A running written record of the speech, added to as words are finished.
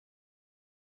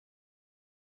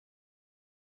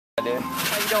there.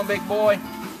 How you doing, big boy?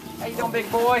 How you doing,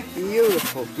 big boy?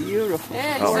 Beautiful, beautiful.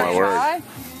 Yeah, Oh, my word.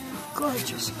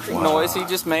 Gorgeous. The noise he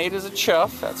just made is a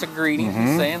chuff. That's a greeting.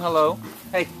 He's saying hello.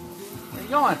 Hey, where you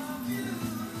going?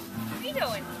 What are you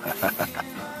doing?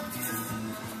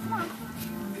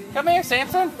 Come here,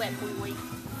 Samson. Wet boy.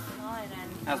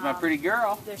 How's my pretty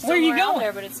girl? Where are you going?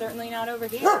 There, but it's certainly not over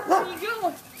here. Where are you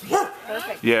going?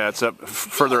 Perfect. Yeah, it's up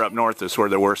further up north is where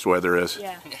the worst weather is.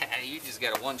 Yeah. You just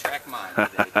got a one-track mind.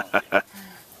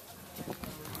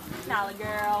 Nala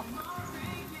girl.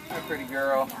 Hi, pretty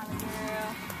girl. Nala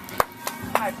girl.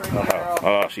 Hi, pretty girl.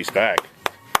 Oh, she's back.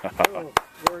 Oh,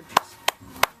 gorgeous.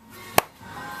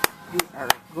 You are a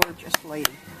gorgeous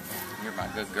lady. You're my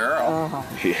good girl. Oh,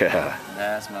 Yeah.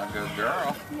 That's my good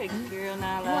girl. Good girl, You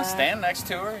Nala. want to stand next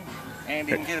to her and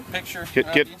you can get a picture?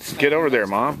 Get over there,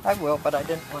 Mom. I will, but I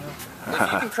didn't want to. If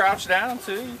you can crouch down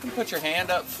too, you can put your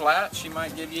hand up flat. She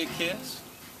might give you a kiss.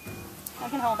 I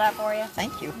can hold that for you.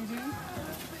 Thank you.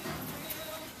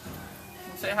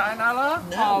 Say hi, Nala.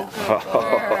 Oh, good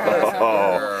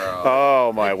girl.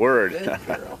 Oh, my word. Good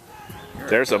girl.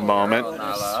 There's a moment. What a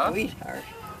Nala. sweetheart.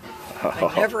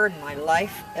 I never in my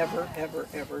life ever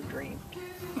dreamed.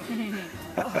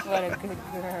 What a good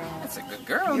girl. That's a good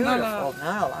girl, Nala. Beautiful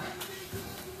Nala.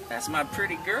 That's my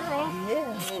pretty girl.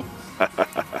 Yeah.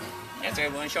 That's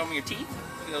right. Want to show me your teeth?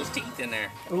 Look at those teeth in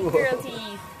there. Ooh. Girl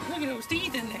teeth. Look at those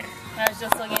teeth in there. I was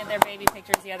just looking at their baby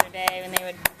pictures the other day when they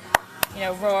would,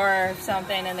 roar or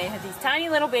something, and they had these tiny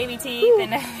little baby teeth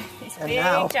and these And big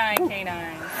now- giant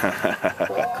canines. Got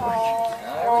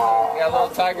a little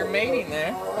tiger mating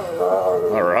there.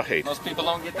 All right. Most people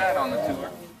don't get that on the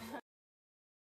tour.